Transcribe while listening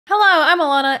Hello, I'm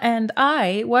Alana, and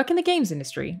I work in the games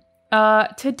industry.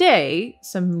 Today,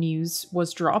 some news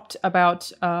was dropped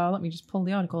about, let me just pull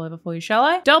the article over for you, shall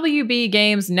I? WB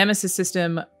Games' Nemesis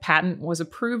system patent was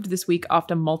approved this week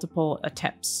after multiple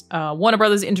attempts. Warner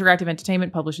Brothers Interactive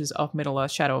Entertainment, publishers of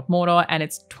Middle-earth: Shadow of Mordor, and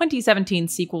its 2017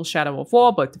 sequel Shadow of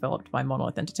War, both developed by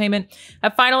Monolith Entertainment,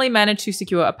 have finally managed to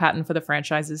secure a patent for the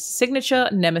franchise's signature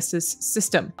Nemesis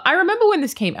system. I remember when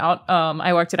this came out,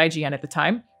 I worked at IGN at the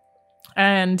time,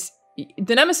 and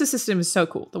the Nemesis system is so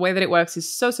cool. The way that it works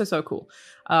is so cool.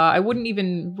 I wouldn't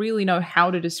even really know how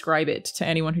to describe it to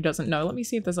anyone who doesn't know. Let me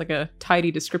see if there's like a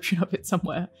tidy description of it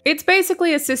somewhere. It's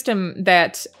basically a system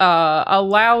that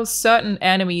allows certain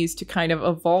enemies to kind of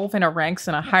evolve in a ranks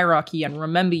and a hierarchy and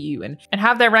remember you and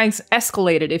have their ranks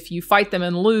escalated if you fight them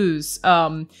and lose.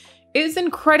 It is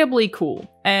incredibly cool.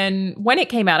 And when it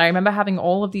came out, I remember having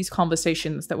all of these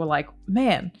conversations that were like,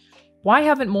 man, why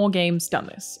haven't more games done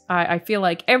this? I feel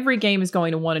like every game is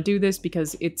going to want to do this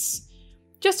because it's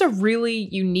just a really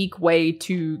unique way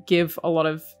to give a lot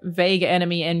of vague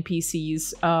enemy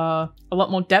NPCs a lot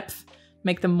more depth,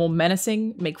 make them more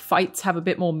menacing, make fights have a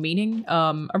bit more meaning.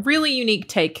 A really unique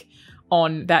take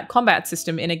on that combat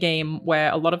system in a game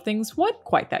where a lot of things weren't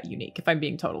quite that unique, if I'm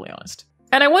being totally honest.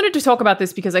 And I wanted to talk about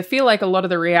this because I feel like a lot of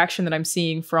the reaction that I'm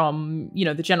seeing from, you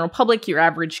know, the general public, your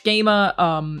average gamer,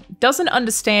 doesn't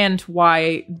understand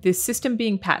why this system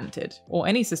being patented, or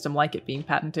any system like it being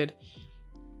patented,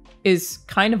 is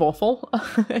kind of awful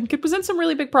and could present some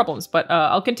really big problems. But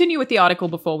I'll continue with the article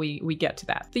before we get to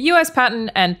that. The US Patent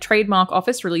and Trademark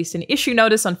Office released an issue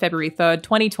notice on February 3rd,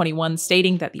 2021,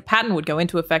 stating that the patent would go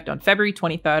into effect on February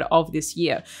 23rd of this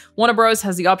year. Warner Bros.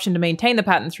 Has the option to maintain the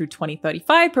patent through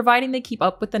 2035, providing they keep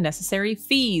up with the necessary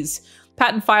fees.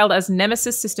 Patent filed as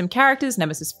Nemesis system characters,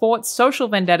 Nemesis forts, social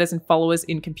vendettas, and followers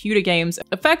in computer games,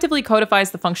 effectively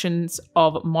codifies the functions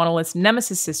of Monolith's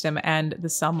Nemesis system and the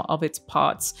sum of its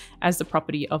parts as the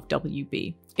property of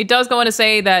WB. It does go on to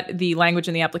say that the language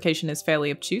in the application is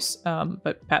fairly obtuse,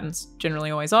 but patents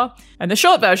generally always are. And the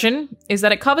short version is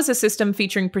that it covers a system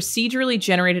featuring procedurally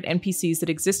generated NPCs that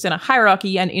exist in a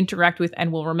hierarchy and interact with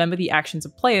and will remember the actions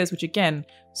of players, which again,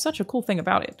 such a cool thing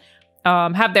about it.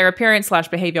 Have their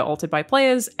appearance/behavior altered by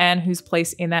players, and whose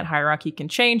place in that hierarchy can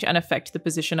change and affect the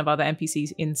position of other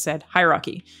NPCs in said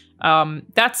hierarchy.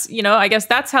 That's, you know, I guess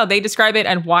that's how they describe it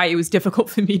and why it was difficult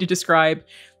for me to describe,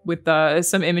 with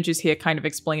some images here kind of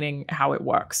explaining how it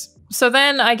works. So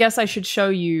then I guess I should show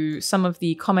you some of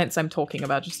the comments I'm talking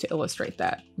about just to illustrate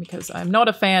that, because I'm not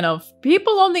a fan of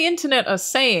people on the internet are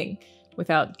saying,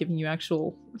 without giving you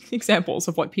actual examples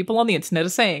of what people on the internet are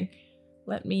saying.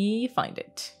 Let me find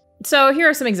it. So here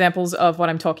are some examples of what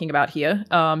I'm talking about here.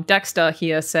 Dexter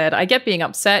here said, I get being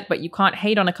upset, but you can't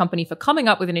hate on a company for coming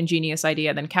up with an ingenious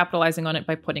idea, then capitalizing on it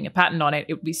by putting a patent on it.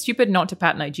 It would be stupid not to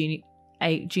patent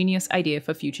a genius idea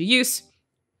for future use.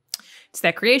 It's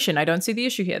their creation. I don't see the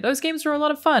issue here. Those games are a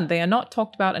lot of fun. They are not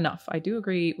talked about enough. I do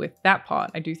agree with that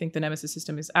part. I do think the Nemesis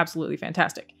system is absolutely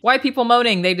fantastic. Why people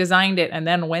moaning? They designed it and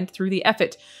then went through the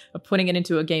effort of putting it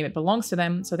into a game. It belongs to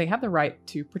them, so they have the right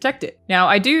to protect it. Now,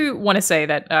 I do want to say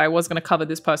that I was going to cover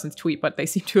this person's tweet, but they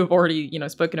seem to have already, you know,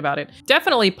 spoken about it.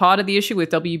 Definitely part of the issue with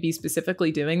WB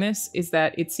specifically doing this is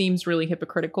that it seems really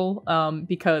hypocritical,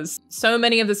 because so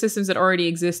many of the systems that already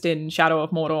exist in Shadow of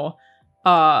Mordor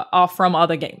are from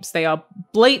other games. They are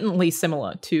blatantly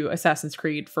similar to Assassin's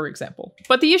Creed, for example.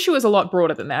 But the issue is a lot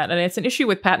broader than that, and it's an issue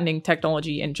with patenting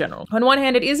technology in general. On one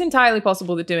hand, it is entirely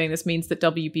possible that doing this means that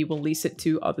WB will lease it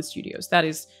to other studios. That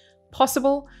is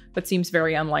possible, but seems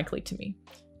very unlikely to me.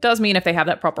 Does mean if they have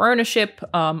that proper ownership,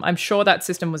 I'm sure that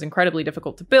system was incredibly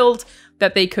difficult to build,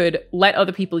 that they could let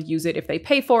other people use it if they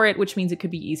pay for it, which means it could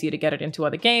be easier to get it into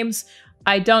other games.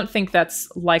 I don't think that's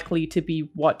likely to be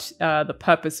what the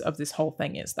purpose of this whole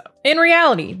thing is, though. In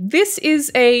reality, this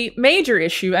is a major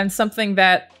issue and something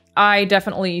that I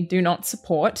definitely do not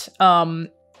support.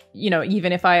 You know,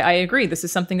 even if I agree this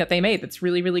is something that they made that's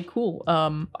really, really cool.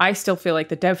 I still feel like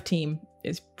the dev team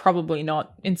is probably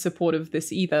not in support of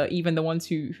this either, even the ones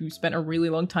who spent a really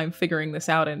long time figuring this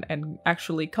out and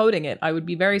actually coding it. I would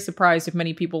be very surprised if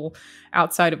many people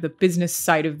outside of the business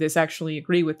side of this actually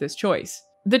agree with this choice.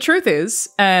 The truth is,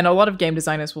 and a lot of game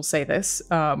designers will say this,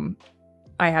 I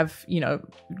have, you know,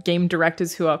 game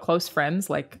directors who are close friends,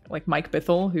 like Mike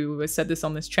Bithell, who has said this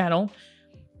on this channel,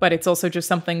 but it's also just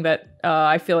something that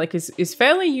I feel like is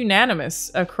fairly unanimous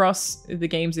across the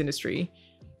games industry.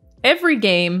 Every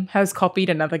game has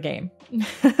copied another game.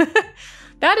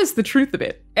 That is the truth of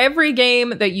it. Every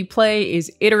game that you play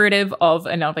is iterative of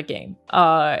another game,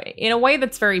 in a way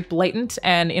that's very blatant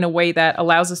and in a way that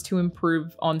allows us to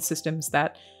improve on systems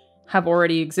that have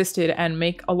already existed and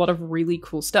make a lot of really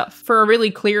cool stuff. For a really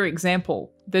clear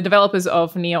example, the developers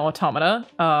of Nier Automata,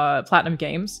 Platinum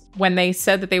Games, when they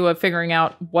said that they were figuring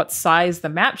out what size the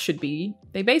map should be,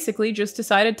 they basically just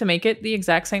decided to make it the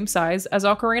exact same size as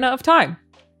Ocarina of Time.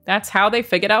 That's how they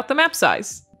figured out the map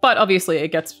size. But obviously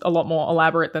it gets a lot more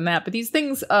elaborate than that. But these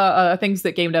things are things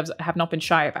that game devs have not been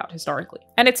shy about historically.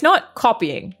 And it's not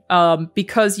copying,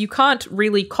 because you can't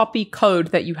really copy code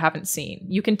that you haven't seen.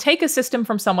 You can take a system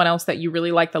from someone else that you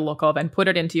really like the look of and put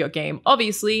it into your game.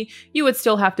 Obviously, you would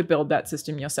still have to build that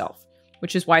system yourself,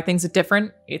 which is why things are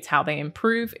different. It's how they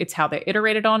improve. It's how they're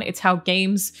iterated on. It's how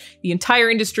games, the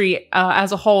entire industry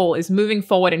as a whole, is moving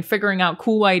forward and figuring out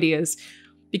cool ideas,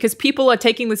 because people are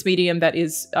taking this medium that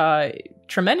is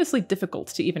tremendously difficult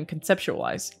to even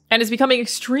conceptualize and is becoming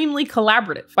extremely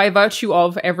collaborative by virtue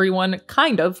of everyone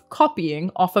kind of copying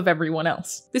off of everyone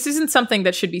else. This isn't something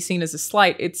that should be seen as a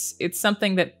slight. It's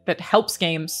something that helps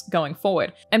games going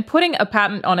forward. And putting a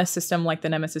patent on a system like the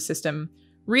Nemesis system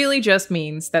really just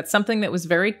means that something that was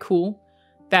very cool,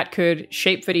 that could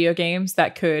shape video games,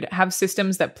 that could have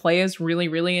systems that players really,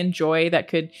 really enjoy, that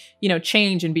could, you know,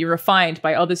 change and be refined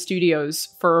by other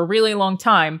studios for a really long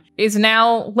time, is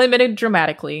now limited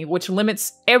dramatically, which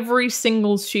limits every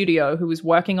single studio who is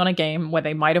working on a game where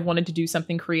they might have wanted to do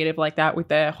something creative like that with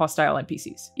their hostile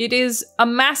NPCs. It is a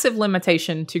massive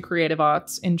limitation to creative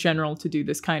arts in general to do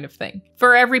this kind of thing.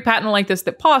 For every patent like this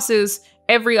that passes,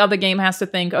 every other game has to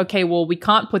think, okay, well, we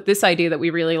can't put this idea that we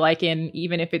really like in,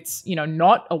 even if it's, you know,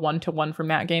 not a one-to-one from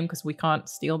that game, because we can't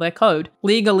steal their code.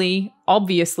 Legally,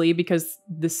 obviously, because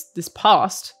this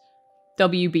passed,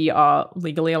 WB are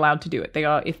legally allowed to do it. They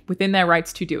are within their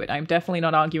rights to do it. I'm definitely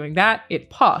not arguing that. It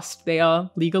passed. They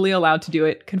are legally allowed to do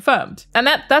it, confirmed. And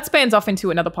that spans off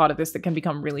into another part of this that can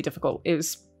become really difficult,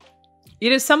 is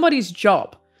it is somebody's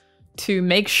job to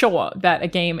make sure that a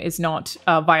game is not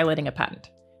violating a patent.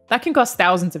 That can cost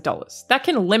thousands of dollars. That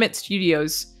can limit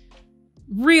studios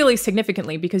really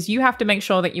significantly, because you have to make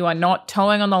sure that you are not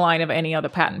towing on the line of any other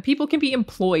patent. People can be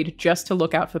employed just to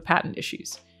look out for patent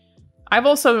issues. I've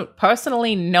also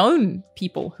personally known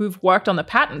people who've worked on the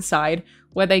patent side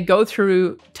where they go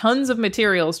through tons of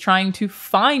materials trying to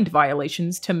find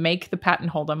violations to make the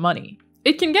patent holder money.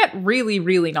 It can get really,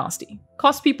 really nasty,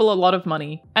 cost people a lot of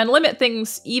money, and limit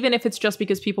things even if it's just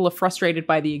because people are frustrated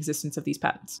by the existence of these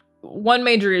patents. One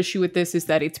major issue with this is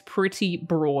that it's pretty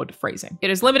broad phrasing.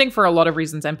 It is limiting for a lot of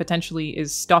reasons and potentially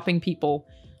is stopping people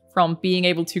from being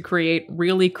able to create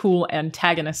really cool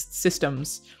antagonist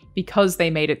systems because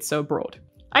they made it so broad.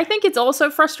 I think it's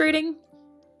also frustrating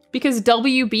because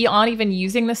WB aren't even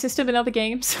using the system in other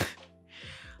games.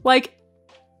 Like,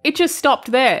 it just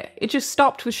stopped there. It just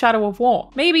stopped with Shadow of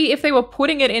War. Maybe if they were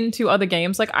putting it into other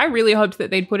games, like I really hoped that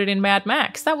they'd put it in Mad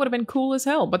Max. That would have been cool as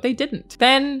hell, but they didn't.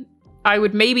 Then I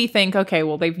would maybe think, okay,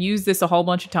 well, they've used this a whole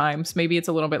bunch of times. Maybe it's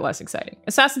a little bit less exciting.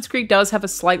 Assassin's Creed does have a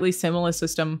slightly similar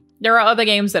system. There are other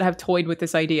games that have toyed with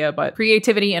this idea, but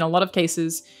creativity in a lot of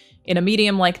cases in a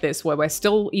medium like this, where we're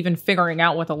still even figuring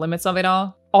out what the limits of it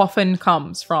are, often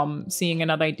comes from seeing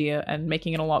another idea and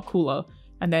making it a lot cooler.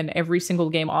 And then every single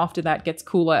game after that gets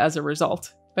cooler as a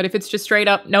result. But if it's just straight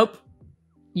up, nope,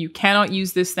 you cannot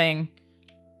use this thing.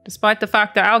 Despite the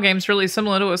fact that our game's really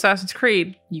similar to Assassin's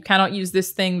Creed, you cannot use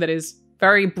this thing that is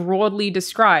very broadly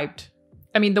described.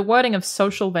 I mean, the wording of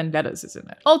social vendettas is in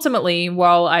it. Ultimately,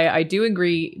 while I do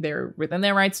agree they're within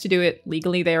their rights to do it,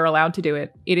 legally they are allowed to do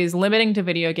it, it is limiting to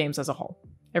video games as a whole.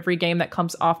 Every game that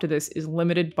comes after this is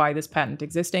limited by this patent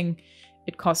existing.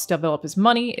 It costs developers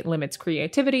money, it limits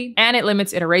creativity, and it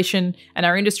limits iteration, and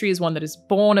our industry is one that is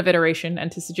born of iteration,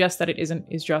 and to suggest that it isn't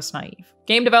is just naive.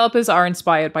 Game developers are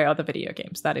inspired by other video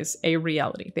games. That is a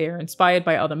reality. They are inspired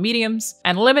by other mediums,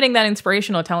 and limiting that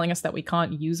inspiration or telling us that we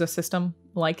can't use a system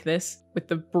like this with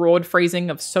the broad phrasing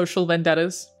of social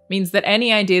vendettas means that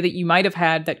any idea that you might have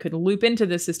had that could loop into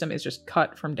this system is just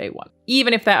cut from day one.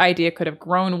 Even if that idea could have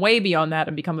grown way beyond that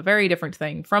and become a very different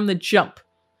thing from the jump,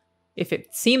 if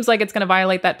it seems like it's going to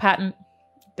violate that patent,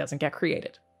 it doesn't get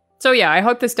created. So yeah, I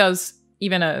hope this does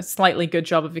even a slightly good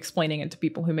job of explaining it to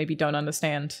people who maybe don't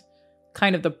understand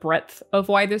kind of the breadth of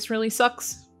why this really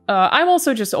sucks. I'm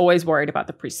also just always worried about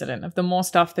the precedent of the more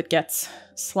stuff that gets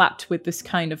slapped with this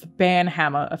kind of ban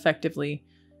hammer effectively,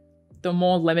 the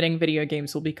more limiting video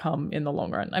games will become in the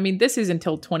long run. I mean, this is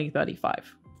until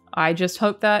 2035. I just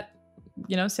hope that,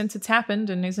 you know, since it's happened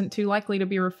and isn't too likely to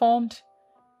be reformed,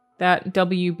 that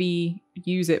WB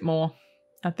use it more,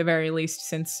 at the very least,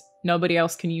 since nobody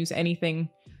else can use anything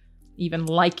even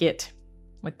like it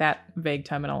with that vague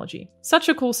terminology. Such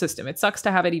a cool system. It sucks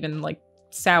to have it even, like,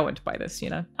 soured by this, you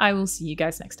know? I will see you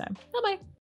guys next time. Bye-bye.